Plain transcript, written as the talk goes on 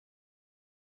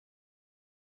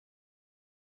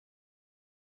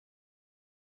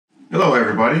Hello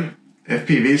everybody,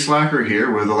 FPV Slacker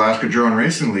here with Alaska Drone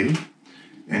Racing League,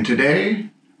 and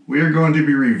today we are going to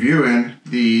be reviewing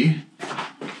the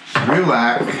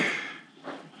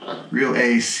Real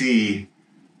AC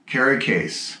carry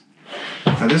case.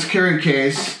 Now this carry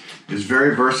case is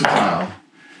very versatile.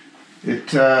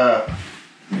 Let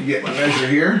me get my measure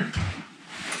here.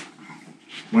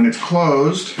 When it's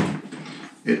closed,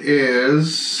 it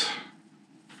is,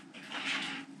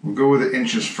 we'll go with the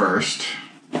inches first.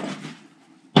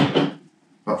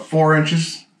 About 4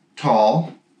 inches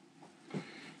tall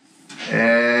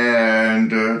and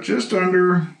just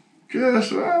under,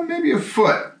 maybe a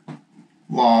foot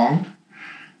long,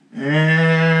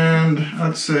 and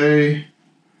I'd say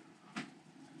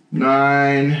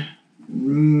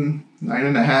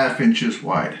 9.5 inches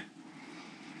wide.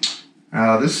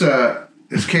 Now this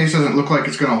case doesn't look like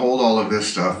it's going to hold all of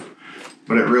this stuff,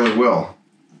 but it really will.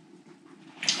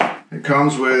 It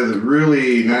comes with a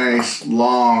really nice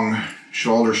long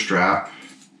shoulder strap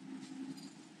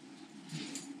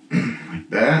like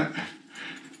that,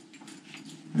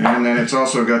 and then it's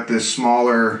also got this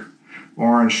smaller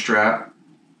orange strap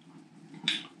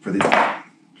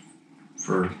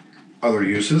for other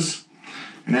uses,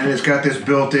 and then it's got this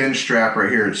built-in strap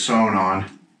right here. It's sewn on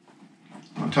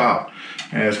top,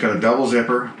 and it's got a double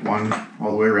zipper, one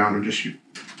all the way around, or just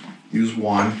use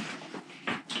one.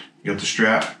 You got the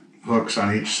strap hooks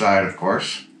on each side, of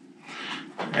course.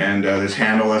 And this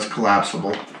handle that's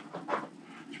collapsible.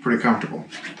 It's pretty comfortable.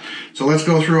 So let's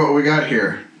go through what we got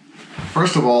here.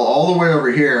 First of all the way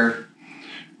over here,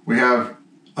 we have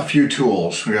a few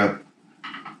tools. We got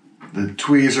the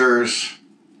tweezers,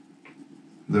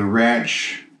 the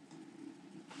wrench,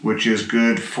 which is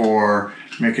good for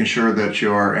making sure that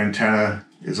your antenna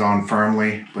is on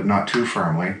firmly, but not too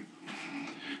firmly.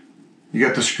 You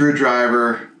got the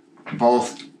screwdriver,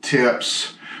 both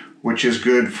tips, which is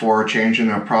good for changing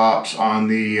the props on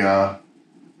the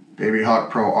Baby Hawk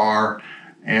Pro R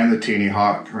and the Teeny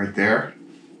Hawk right there.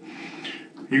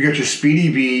 You get your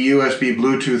Speedy Bee USB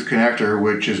Bluetooth connector,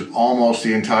 which is almost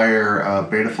the entire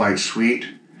Betaflight suite,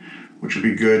 which would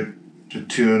be good to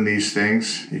tune these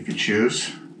things if you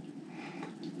choose.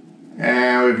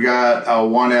 And we've got a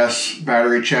 1S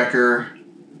battery checker,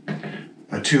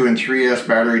 a 2 and 3S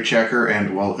battery checker,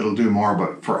 and well, it'll do more,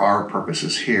 but for our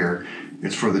purposes here,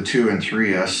 it's for the 2 and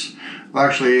 3S. Well,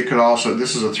 actually, it could also,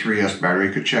 this is a 3S battery,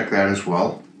 you could check that as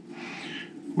well.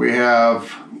 We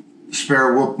have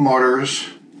spare whoop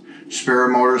motors, spare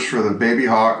motors for the Baby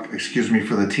Hawk,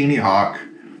 for the Teeny Hawk.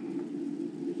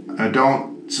 I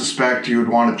don't suspect you would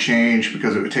want to change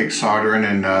because it would take soldering,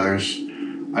 and I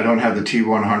don't have the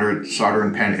T100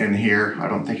 soldering pen in here. I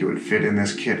don't think it would fit in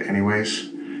this kit anyways.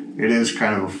 It is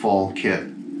kind of a full kit.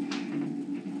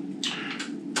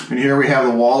 And here we have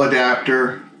the wall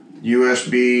adapter,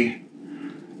 USB,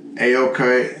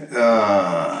 AOCODA,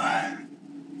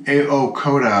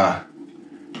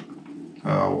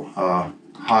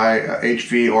 high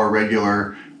HV or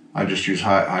regular. I just use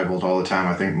high volt all the time.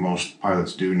 I think most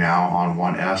pilots do now on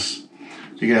 1S.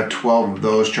 So you can have 12 of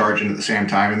those charging at the same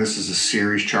time, and this is a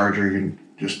series charger. You can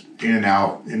just in and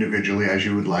out individually as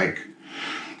you would like.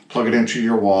 Plug it into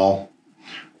your wall,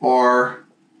 or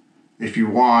if you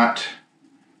want,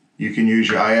 you can use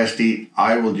your ISD.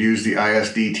 I will use the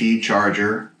ISDT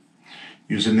charger,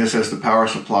 using this as the power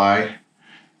supply,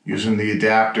 using the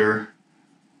adapter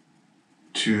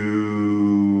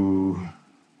to,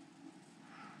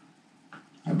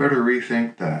 I better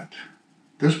rethink that.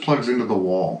 This plugs into the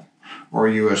wall, or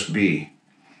USB.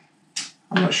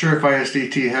 I'm not sure if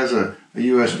ISDT has a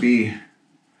USB.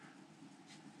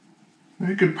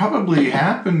 It could probably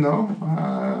happen though,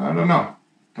 I don't know.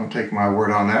 Don't take my word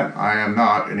on that. I am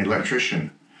not an electrician.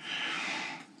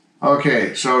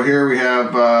 Okay, so here we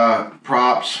have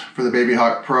props for the Baby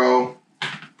Hawk Pro,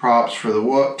 props for the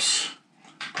Whoops,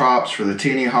 props for the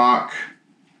Teeny Hawk,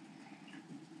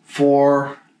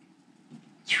 4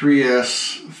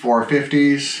 3S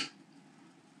 450s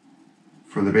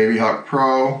for the Baby Hawk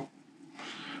Pro,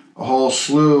 a whole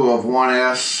slew of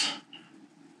 1S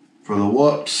for the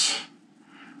Whoops,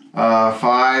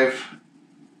 5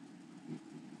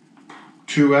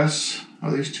 2S. Are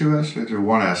these 2S? These are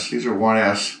 1S. These are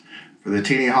 1S for the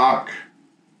Teeny Hawk.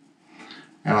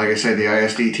 And like I said, the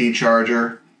ISDT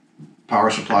charger, power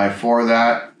supply for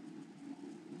that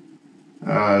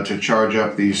to charge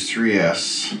up these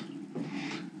 3S.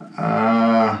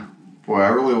 Boy, I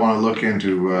really want to look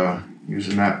into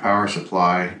using that power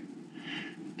supply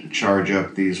to charge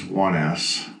up these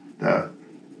 1S.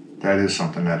 That is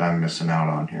something that I'm missing out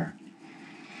on here.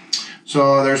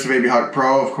 So there's the Baby Hawk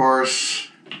Pro, of course,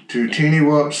 2 Teeny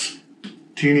Whoops,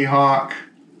 Teeny Hawk,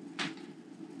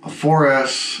 a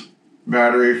 4S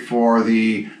battery for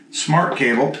the smart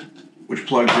cable, which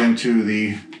plugs into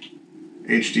the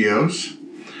HDOs.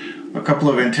 A couple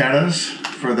of antennas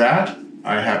for that.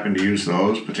 I happen to use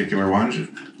those particular ones.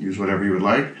 Use whatever you would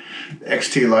like.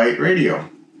 XT Lite radio.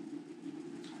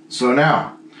 So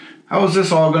now, how is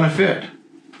this all going to fit?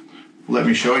 Let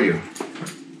me show you.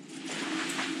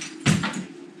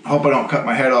 I hope I don't cut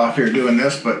my head off here doing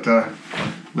this, but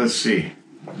let's see.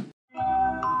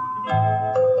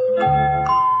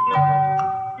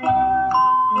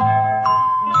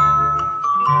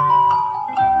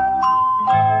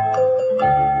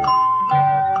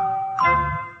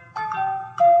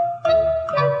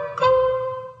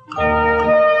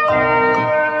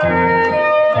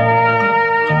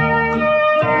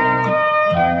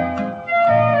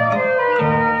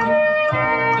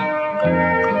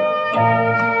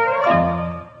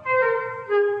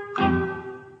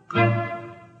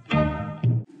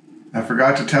 I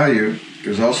forgot to tell you,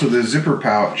 there's also the zipper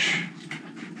pouch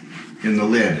in the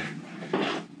lid.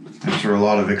 That's where a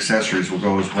lot of accessories will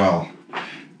go as well.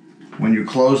 When you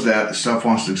close that, the stuff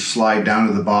wants to slide down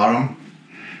to the bottom.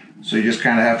 So you just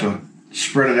kind of have to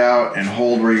spread it out and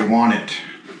hold where you want it.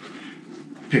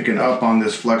 Picking up on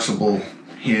this flexible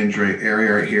hinge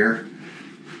area right here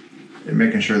and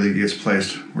making sure that it gets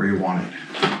placed where you want it.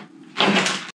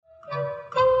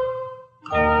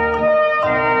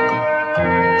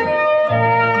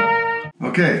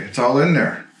 Okay, it's all in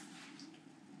there.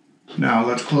 Now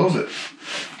let's close it.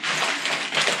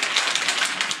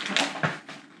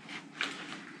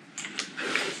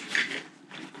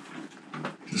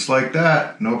 Just like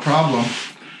that, no problem.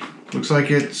 Looks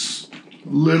like it's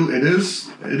little, it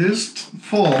is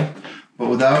full, but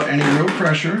without any real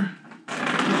pressure.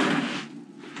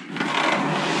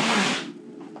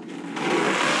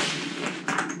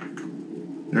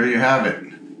 There you have it.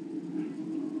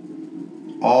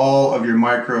 All of your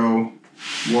micro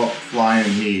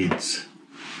flying needs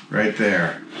right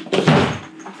there.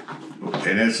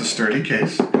 And it's a sturdy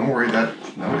case. Don't worry,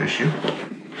 that's no issue.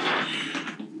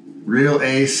 Real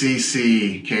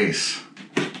ACC case.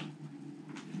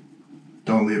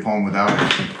 Don't leave home without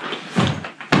it.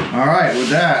 All right, with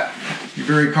that, be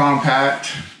very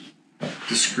compact,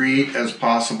 discreet as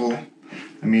possible.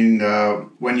 I mean,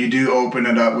 when you do open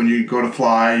it up, when you go to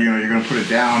fly, you know, you're going to put it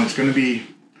down. It's going to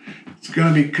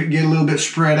get a little bit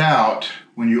spread out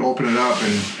when you open it up,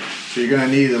 and so you're going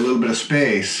to need a little bit of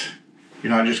space.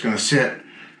 You're not just going to sit,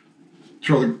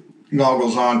 throw the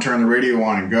goggles on, turn the radio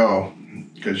on, and go,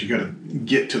 because you got to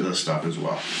get to this stuff as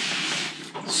well.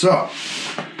 So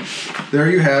there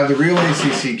you have the real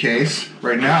ACC case.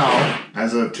 Right now,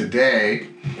 as of today,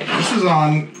 this is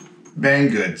on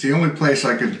Banggood. It's the only place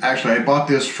I could actually. I bought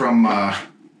this from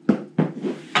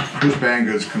who's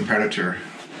Banggood's competitor?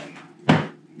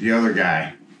 The other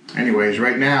guy. Anyways,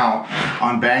 right now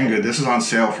on Banggood, this is on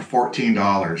sale for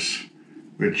 $14,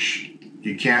 which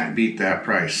you can't beat that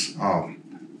price. Oh,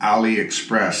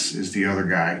 AliExpress is the other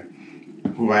guy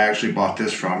who I actually bought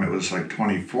this from. It was like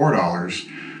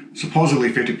 $24,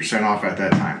 supposedly 50% off at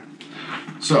that time.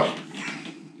 So,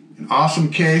 an awesome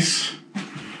case.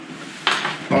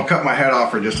 I'll cut my head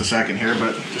off for just a second here,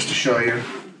 but just to show you.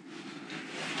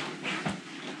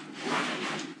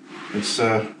 It's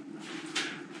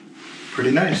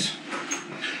pretty nice.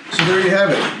 So there you have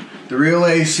it. The Real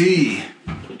AC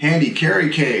handy carry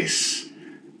case.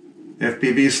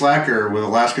 FPV Slacker with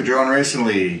Alaska Drone Racing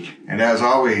League. And as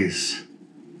always,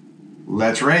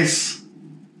 let's race.